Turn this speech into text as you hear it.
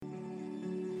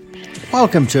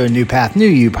Welcome to a New Path, New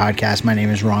You podcast. My name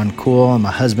is Ron Cool. I'm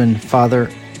a husband, father,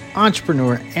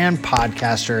 entrepreneur, and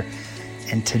podcaster.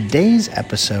 And today's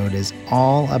episode is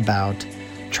all about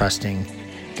trusting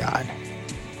God.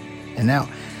 And now,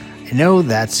 I know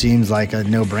that seems like a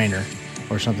no-brainer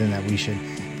or something that we should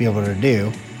be able to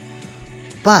do.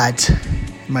 But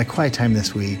in my quiet time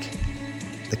this week,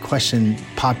 the question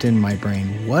popped in my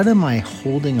brain, what am I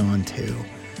holding on to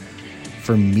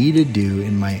for me to do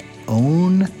in my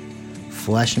own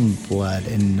flesh and blood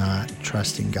and not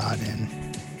trusting God in?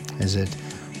 Is it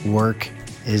work?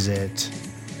 Is it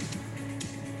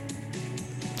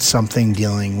something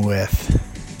dealing with,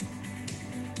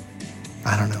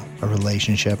 I don't know, a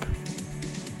relationship?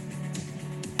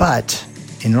 But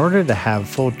in order to have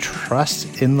full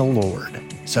trust in the Lord,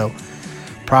 so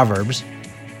Proverbs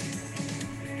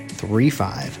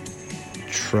 3:5,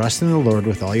 trust in the Lord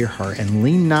with all your heart and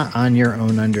lean not on your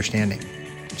own understanding.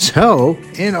 So,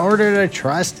 in order to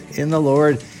trust in the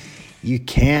Lord, you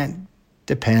can't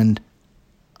depend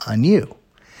on you.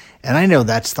 And I know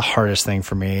that's the hardest thing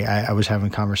for me. I was having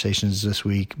conversations this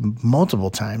week multiple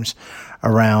times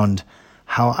around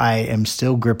how I am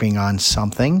still gripping on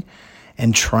something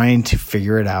and trying to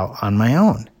figure it out on my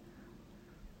own.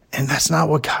 And that's not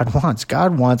what God wants.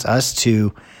 God wants us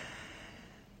to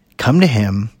come to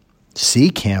Him,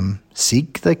 seek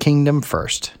the kingdom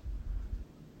first,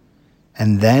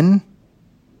 and then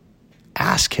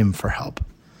ask Him for help.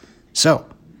 So,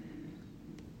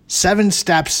 7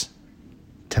 steps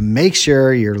to make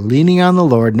sure you're leaning on the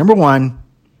Lord. Number 1,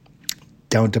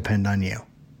 don't depend on you,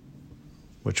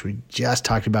 which we just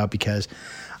talked about, because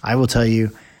I will tell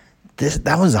you,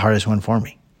 that was the hardest one for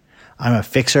me. I'm a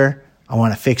fixer. I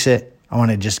want to fix it. I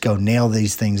want to just go nail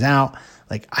these things out.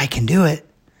 Like, I can do it.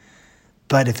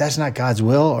 But if that's not God's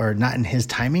will or not in His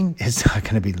timing, it's not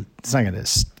going to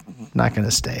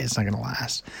stay. It's not going to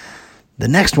last. The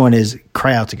next one is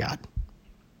cry out to God.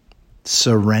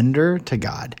 Surrender to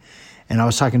God. And I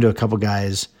was talking to a couple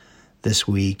guys this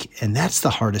week, and that's the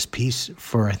hardest piece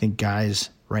for, I think, guys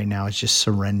right now. It's just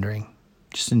surrendering,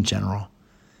 just in general.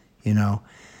 You know,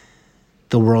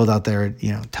 the world out there,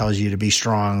 tells you to be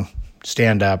strong,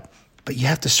 stand up, but you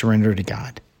have to surrender to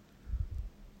God.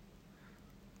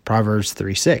 Proverbs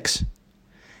 3:6,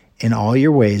 in all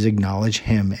your ways acknowledge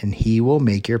Him, and He will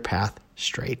make your path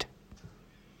straight.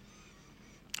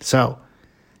 So,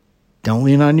 don't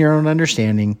lean on your own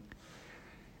understanding.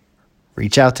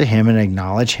 Reach out to Him and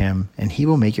acknowledge Him, and He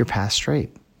will make your path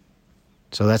straight.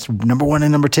 So that's number 1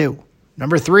 and number 2.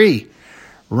 Number 3,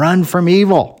 run from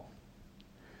evil.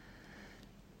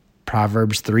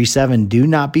 Proverbs 3:7, do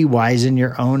not be wise in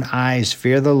your own eyes.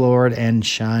 Fear the Lord and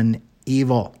shun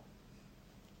evil.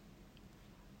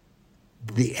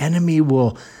 The enemy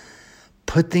will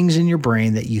put things in your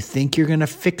brain that you think you're going to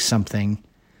fix something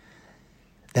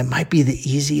that might be the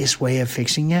easiest way of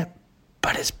fixing it,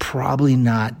 but it's probably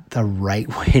not the right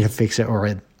way to fix it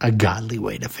or a godly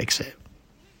way to fix it.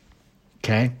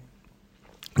 Okay?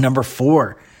 Number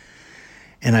 4,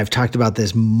 and I've talked about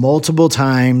this multiple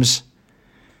times,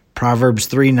 Proverbs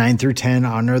 3:9-10,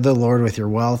 honor the Lord with your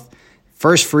wealth,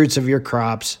 first fruits of your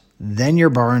crops, then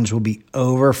your barns will be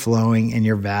overflowing and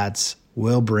your vats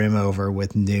will brim over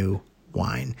with new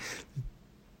wine.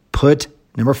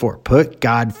 Number 4, put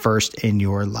God first in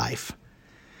your life.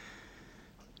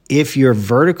 If your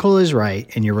vertical is right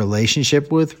and your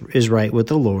relationship is right with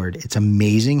the Lord, it's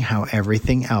amazing how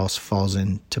everything else falls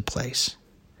into place.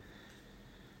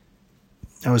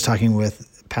 I was talking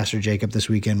with Pastor Jacob this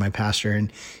weekend, my pastor,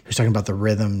 and he was talking about the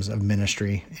rhythms of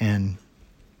ministry, and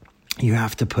you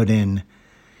have to put in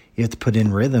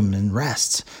rhythm and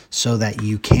rests so that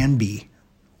you can be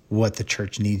what the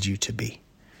church needs you to be.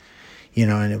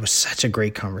 And it was such a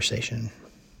great conversation.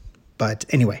 But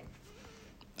anyway,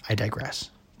 I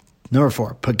digress. Number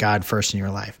 4, put God first in your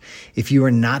life. If you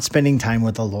are not spending time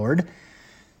with the Lord,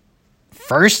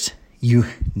 first, you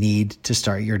need to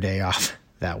start your day off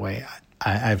that way.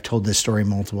 I've told this story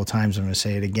multiple times. I'm going to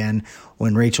say it again.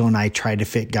 When Rachel and I tried to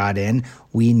fit God in,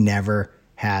 we never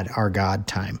had our God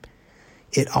time.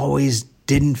 It always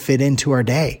didn't fit into our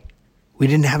day. We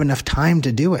didn't have enough time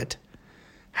to do it.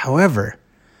 However,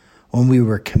 when we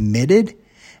were committed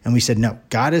and we said, no,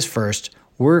 God is first,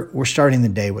 we're starting the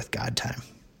day with God time.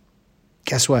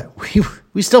 Guess what?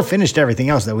 We still finished everything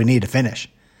else that we need to finish.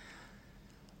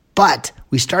 But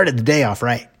we started the day off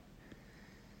right.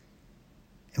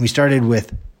 And we started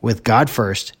with God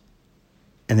first,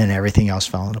 and then everything else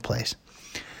fell into place.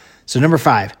 So number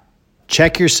 5,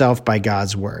 check yourself by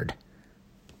God's word.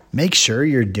 Make sure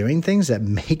you're doing things that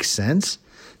make sense.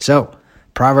 So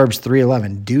Proverbs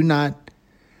 3:11,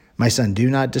 My son, do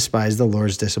not despise the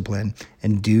Lord's discipline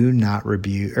and do not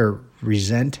rebuke or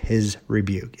resent his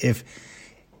rebuke.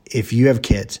 If you have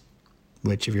kids,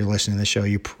 which if you're listening to the show,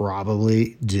 you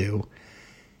probably do,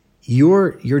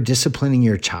 you're disciplining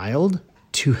your child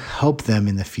to help them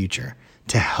in the future,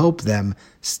 to help them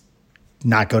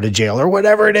not go to jail or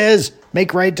whatever it is,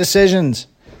 make right decisions.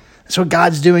 That's what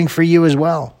God's doing for you as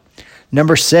well.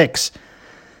 Number 6,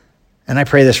 and I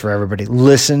pray this for everybody,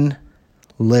 listen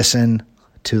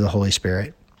to the Holy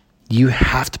Spirit. You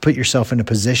have to put yourself in a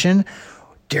position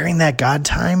during that God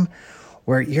time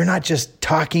where you're not just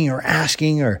talking or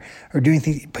asking or doing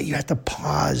things, but you have to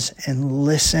pause and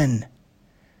listen.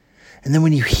 And then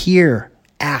when you hear,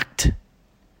 act.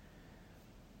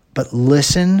 But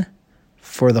listen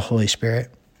for the Holy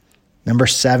Spirit. Number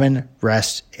 7,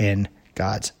 rest in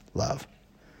God's love.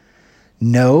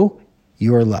 Know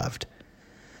you are loved.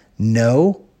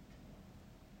 Know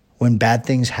when bad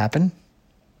things happen,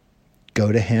 go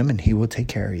to him and he will take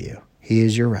care of you. He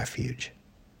is your refuge.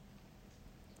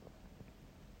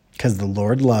 Because the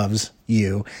Lord loves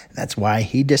you. That's why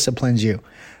he disciplines you.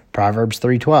 Proverbs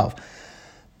 3:12.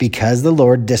 Because the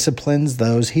Lord disciplines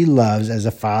those he loves, as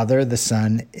a father, the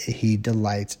son he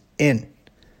delights in.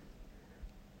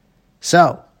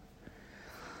 So,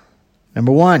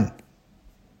 number 1,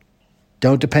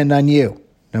 don't depend on you.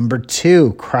 Number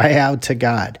 2, cry out to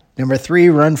God. Number 3,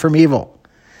 run from evil.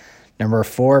 Number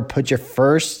 4,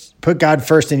 put God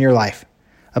first in your life,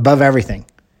 above everything.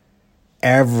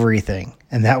 Everything.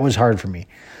 And that was hard for me.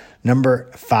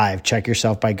 Number 5, check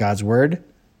yourself by God's word.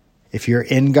 If you're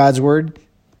in God's word,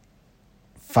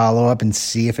 follow up and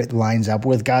see if it lines up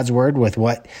with God's word, with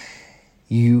what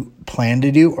you plan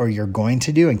to do or you're going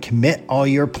to do, and commit all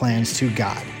your plans to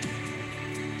God.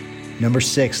 Number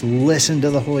 6, listen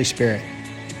to the Holy Spirit.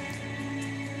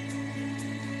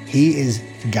 He is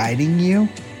guiding you,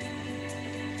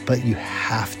 but you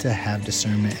have to have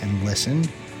discernment and listen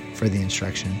for the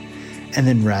instruction, and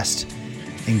then rest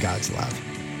in God's love.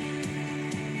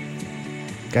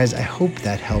 Guys, I hope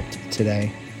that helped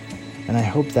today, and I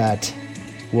hope that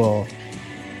will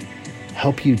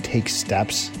help you take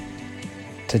steps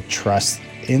to trust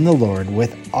in the Lord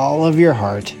with all of your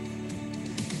heart.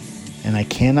 And I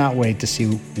cannot wait to see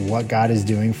what God is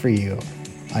doing for you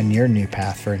on your new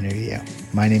path for a new you.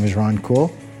 My name is Ron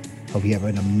Cool. Hope you have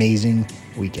an amazing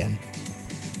weekend.